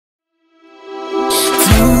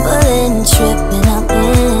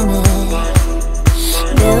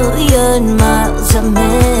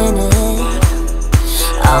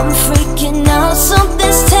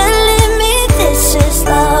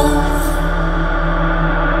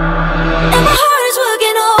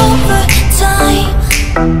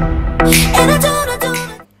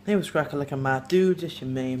cracker like a mad dude, just your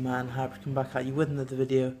main man, happy to come back at you with another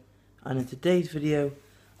video. And in today's video,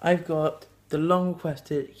 I've got the long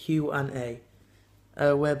requested Q&A,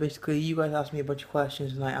 where basically you guys ask me a bunch of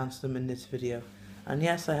questions and I answer them in this video. And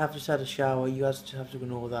yes, I have just had a shower, you guys just have to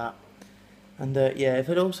ignore that. And yeah, if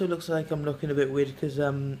it also looks like I'm looking a bit weird because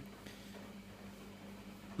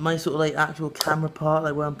my sort of like actual camera part,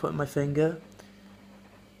 like where I'm putting my finger,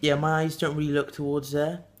 yeah, my eyes don't really look towards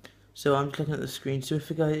there. So I'm just looking at the screen. So if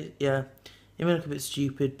you guys, yeah, it may look a bit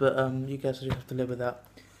stupid, but you guys will just have to live with that.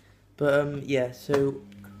 But yeah, so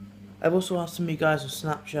I've also asked some of you guys on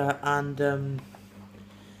Snapchat and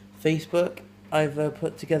Facebook. I've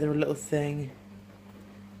put together a little thing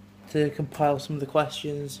to compile some of the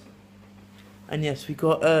questions. And yes, we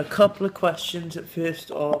got a couple of questions at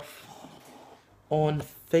first off on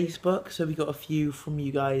Facebook. So we got a few from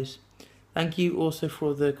you guys. Thank you also for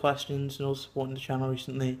all the questions and also supporting the channel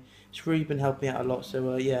recently. It's really been helping me out a lot,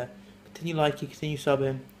 so yeah, continue liking, continue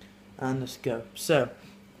subbing, and let's go. So,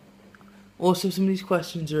 also some of these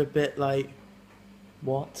questions are a bit like,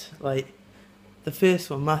 what? Like, the first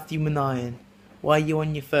one, Matthew Manian, why are you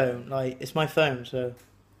on your phone? Like, it's my phone, so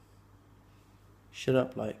shut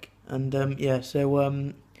up, like. And yeah, so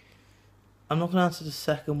I'm not going to answer the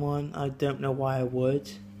second one, I don't know why I would.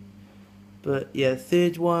 But yeah,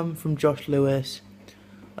 third one from Josh Lewis.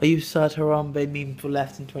 Are you sad Harambe memes were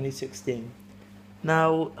left in 2016?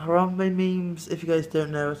 Now, Harambe memes, if you guys don't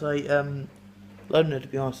know, it's like, I don't know, to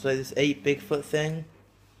be honest, like this 8 Bigfoot thing.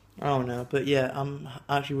 I don't know, but yeah, I'm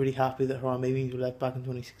actually really happy that Harambe memes were left back in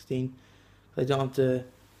 2016. I don't have to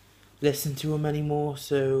listen to them anymore,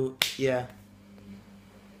 so yeah.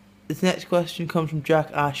 This next question comes from Jack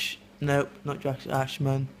Ash. Nope, not Jack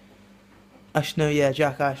Ashman.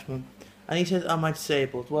 Jack Ashman. And he says, am I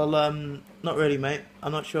disabled? Well, not really, mate.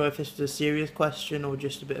 I'm not sure if this was a serious question or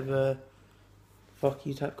just a bit of a fuck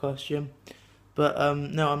you type question. But,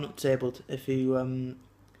 no, I'm not disabled. If you,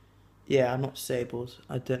 yeah, I'm not disabled.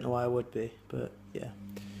 I don't know why I would be, but, yeah.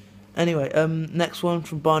 Anyway, next one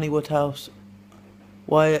from Barney Woodhouse.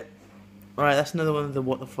 Why, right, that's another one of the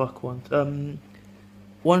what the fuck ones.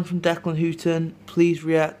 One from Declan Hooton. Please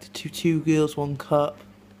react to 2 Girls 1 Cup.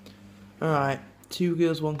 Alright, 2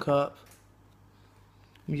 Girls 1 Cup.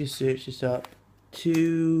 Let me just search this up.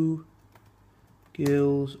 2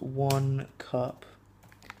 Girls 1 Cup.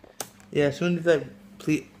 Yeah, so when they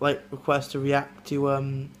please like request to react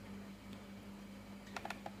to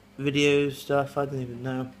videos stuff, I don't even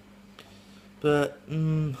know. But I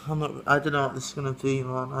don't know what this is gonna be,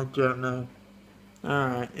 man. I don't know.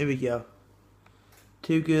 Alright, here we go.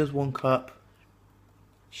 2 Girls 1 Cup.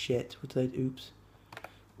 Shit, what did I do? Oops.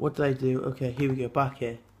 What did I do? Okay, here we go, back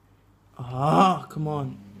here. Ah, come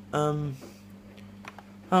on. Oh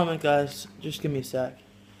my guys, just give me a sec.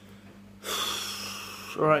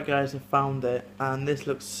 Alright guys, I found it, and this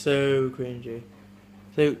looks so cringy.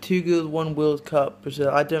 So, 2 Girls 1 World Cup Brazil.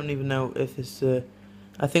 I don't even know if it's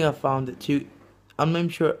I think I found it. I'm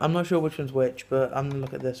not sure which one's which, but I'm gonna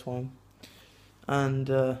look at this one. And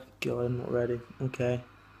God, I'm not ready. Okay.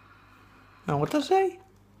 Now, what does it say?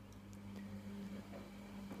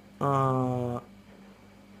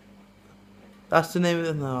 That's the name of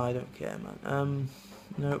it. No, I don't care, man.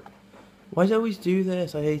 Nope. Why does it always do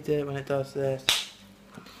this? I hate it when it does this.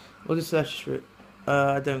 We'll just search for it.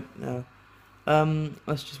 I don't know.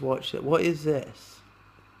 Let's just watch it. What is this?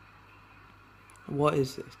 What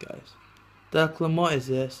is this, guys? Declan, what is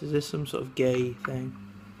this? Is this some sort of gay thing?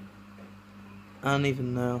 I don't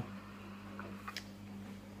even know.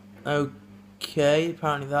 Okay,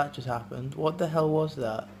 apparently that just happened. What the hell was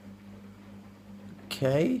that?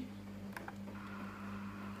 Okay.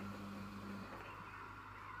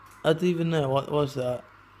 I don't even know, what was that?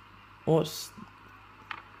 Was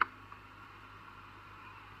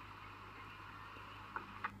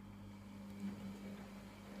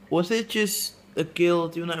it just a girl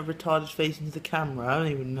doing that retarded face into the camera? I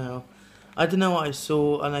don't even know. I don't know what I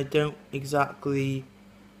saw, and I don't exactly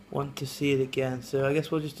want to see it again. So I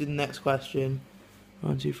guess we'll just do the next question.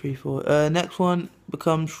 1, 2, 3, 4. Next one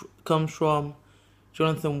comes from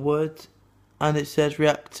Jonathan Wood, and it says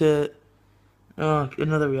react to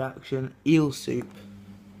another reaction, eel soup.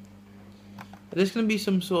 There's gonna be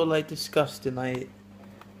some sort of like disgusting like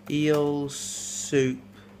eel soup.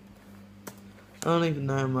 I don't even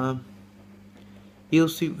know, man. Eel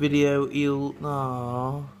soup video, eel.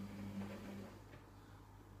 Aww.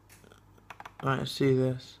 Right, let's see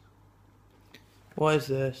this. What is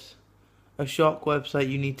this? A shark website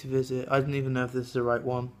you need to visit. I don't even know if this is the right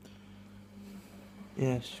one.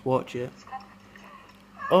 Yes, watch it.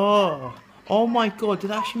 Oh my god,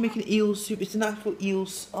 did I actually make an eel soup? It's an actual eel.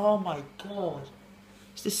 Oh my god.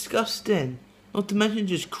 It's disgusting. Not to mention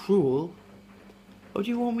just cruel. What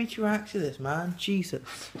do you want me to react to this, man?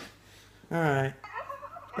 Jesus. Alright.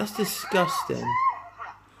 That's disgusting.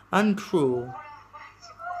 And cruel.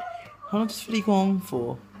 How long does this go on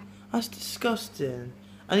for? That's disgusting.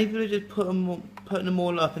 And people are just putting them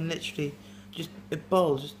all up and literally just a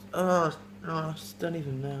bowl. Just I just don't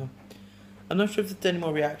even know. I'm not sure if there's any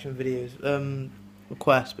more reaction videos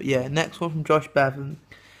requests, but yeah. Next one from Josh Bevan.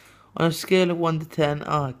 On a scale of 1 to 10,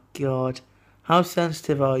 oh god, how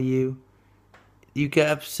sensitive are you? You get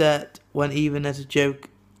upset when even there's a joke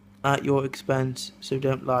at your expense, so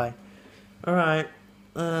don't lie. Alright,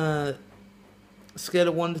 scale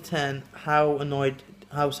of 1 to 10,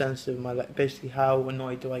 how sensitive am I? Like, basically, how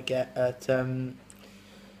annoyed do I get at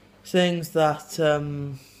things that,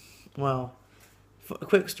 well, a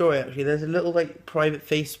quick story actually. There's a little like private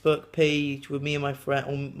Facebook page with me and my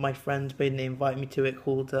friends made, and they invited me to it,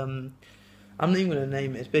 called I'm not even gonna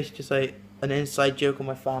name it. It's basically just like an inside joke on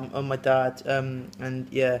my dad, and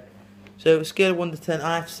yeah. So scale of 1 to 10,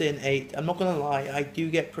 I have to say an 8. I'm not gonna lie, I do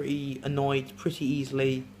get pretty annoyed pretty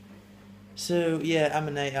easily. So yeah, I'm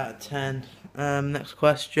an 8 out of 10. Next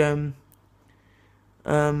question.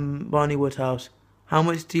 Barney Woodhouse. How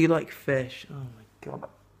much do you like fish? Oh my god.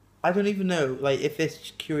 I don't even know, like, if it's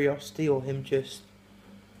just curiosity or him just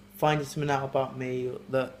finding something out about me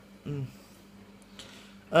that.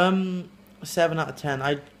 7 out of 10.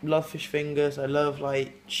 I love fish fingers. I love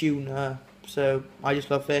like tuna. So I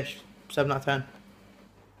just love fish. 7 out of 10.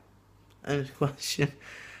 Next question.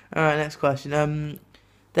 All right, next question. Declan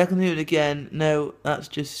Hooten again. No, that's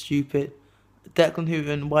just stupid. Declan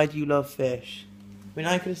Hooten, why do you love fish? I mean,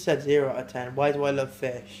 I could have said 0 out of 10. Why do I love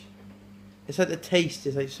fish? It's like the taste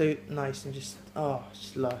is like so nice and just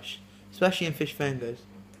just lush, especially in fish fingers.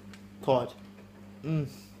 God.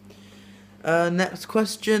 Next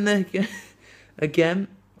question again.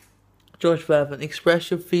 George Bevan. Express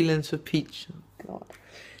your feelings for peach. Oh, God.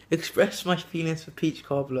 Express my feelings for peach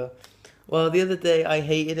cobbler. Well, the other day I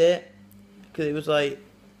hated it because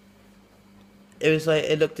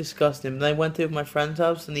it looked disgusting. But I went to my friend's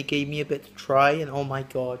house and he gave me a bit to try, and oh my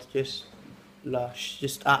god, just lush,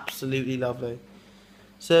 just absolutely lovely.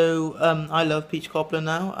 So I love peach cobbler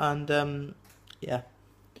now, and yeah.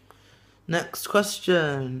 Next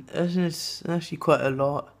question. This is actually quite a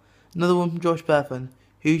lot. Another one from Josh Bevan.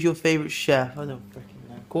 Who's your favourite chef? I don't freaking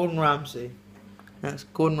know. Gordon Ramsay.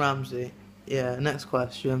 Gordon Ramsay. Yeah. Next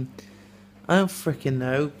question. I don't freaking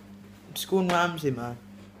know. It's Gordon Ramsay, man.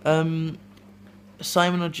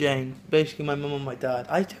 Simon or Jane? Basically, my mum and my dad.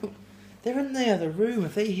 I don't. They're in the other room.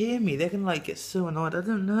 If they hear me, they're gonna like get so annoyed. I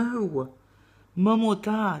don't know. Mum or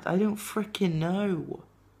dad? I don't freaking know.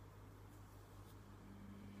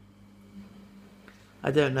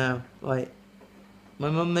 I don't know. Like,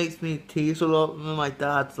 my mum makes me tease a lot, and my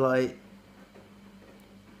dad's like,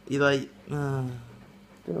 don't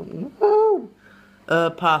know.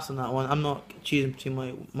 Pass on that one. I'm not choosing between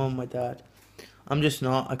my mum and my dad. I'm just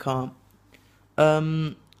not. I can't.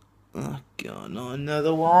 Oh god, no,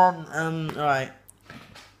 another one. Alright.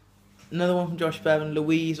 Another one from Josh Bevan.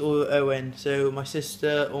 Louise or Owen. So my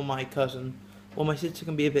sister or my cousin. Well, my sister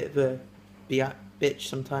can be a bit of a bitch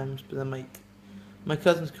sometimes, but then my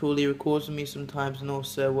cousin's cool. He records with me sometimes, and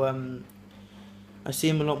also I see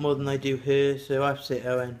him a lot more than I do her. So I have to say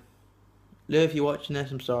Owen. Lou, if you're watching this,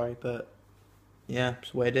 I'm sorry, but yeah,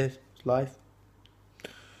 it's the way it is. It's life.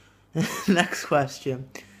 Next question.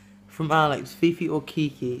 From Alex, Fifi or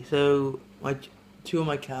Kiki? So, two of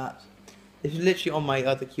my cats. This was literally on my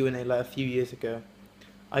other QnA like a few years ago.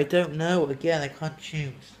 I don't know. Again, I can't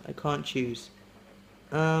choose.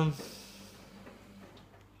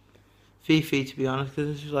 Fifi, to be honest,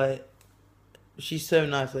 because this is like, she's so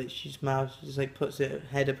nice. Like, she just like puts her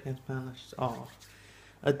head up against my hand. She's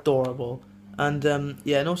adorable. And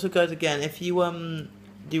yeah, and also guys, again, if you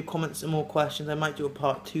do comment some more questions, I might do a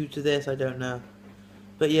part 2 to this. I don't know.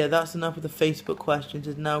 But yeah, that's enough of the Facebook questions.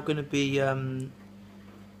 There's now going to be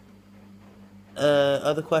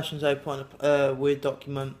other questions I put on a Word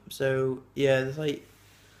document. So yeah, there's like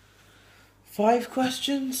 5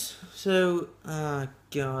 questions. So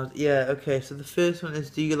god, yeah, okay. So the first one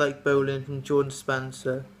is, do you like bowling, from Jordan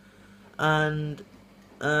Spencer? And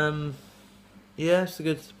yeah, it's a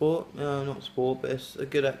good sport. Not sport, but it's a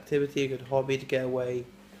good activity, a good hobby to get away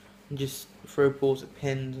and just throw balls at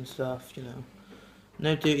pins and stuff. You know.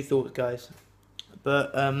 No dirty thoughts, guys.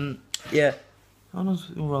 But, yeah. How long's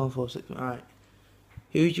it been rolling for? 6 minutes. Alright.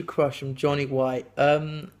 Who's your crush? From Johnny White.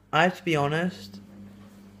 I have to be honest.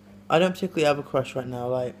 I don't particularly have a crush right now.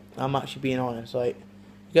 Like, I'm actually being honest. Like,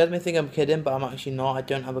 you guys may think I'm kidding, but I'm actually not. I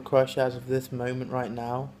don't have a crush as of this moment right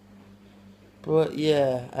now. But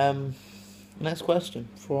yeah, next question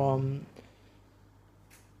from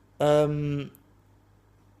um.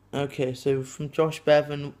 Okay, so from Josh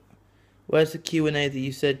Bevan, where's the Q&A that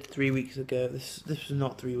you said 3 weeks ago? This was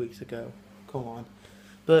not 3 weeks ago. Come on.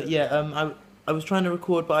 But yeah, I was trying to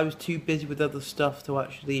record, but I was too busy with other stuff to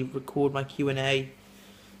actually record my Q&A.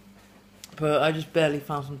 But I just barely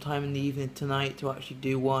found some time in the evening tonight to actually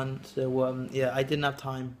do one. So yeah, I didn't have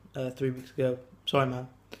time 3 weeks ago. Sorry, man.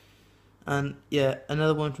 And yeah,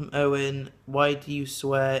 another one from Owen. Why do you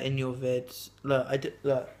swear in your vids?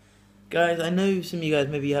 Look, guys. I know some of you guys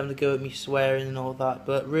maybe having to go at me swearing and all that,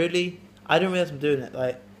 but really, I don't realize I'm doing it.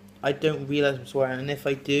 Like, I don't realize I'm swearing, and if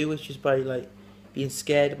I do, it's just by like being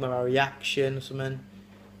scared of my reaction or something.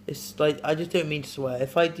 It's like I just don't mean to swear.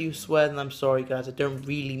 If I do swear, then I'm sorry, guys. I don't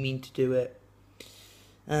really mean to do it.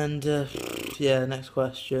 And yeah, next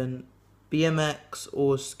question: BMX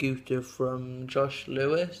or scooter from Josh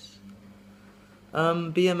Lewis.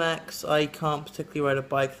 BMX, I can't particularly ride a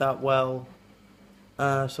bike that well,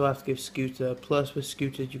 so I have to go scooter. Plus, with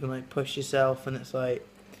scooters, you can like push yourself, and it's like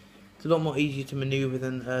it's a lot more easier to maneuver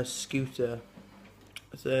than a scooter.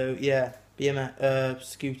 So yeah, BMX,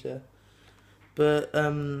 scooter. But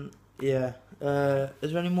yeah.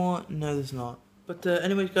 Is there any more? No, there's not. But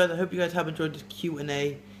anyways, guys, I hope you guys have enjoyed this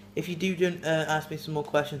Q&A. If you do ask me some more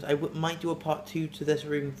questions, I might do a part 2 to this,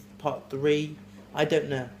 or even part 3. I don't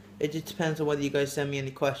know. It just depends on whether you guys send me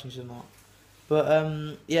any questions or not.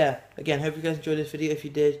 But yeah, again, hope you guys enjoyed this video. If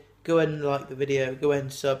you did, go ahead and like the video. Go ahead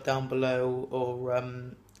and sub down below, or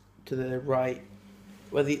to the right,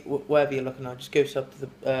 wherever you're looking at. Just go sub to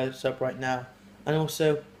the sub right now, and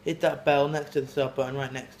also hit that bell next to the sub button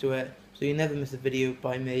right next to it, so you never miss a video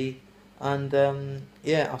by me. And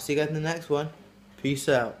yeah, I'll see you guys in the next one. Peace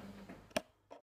out.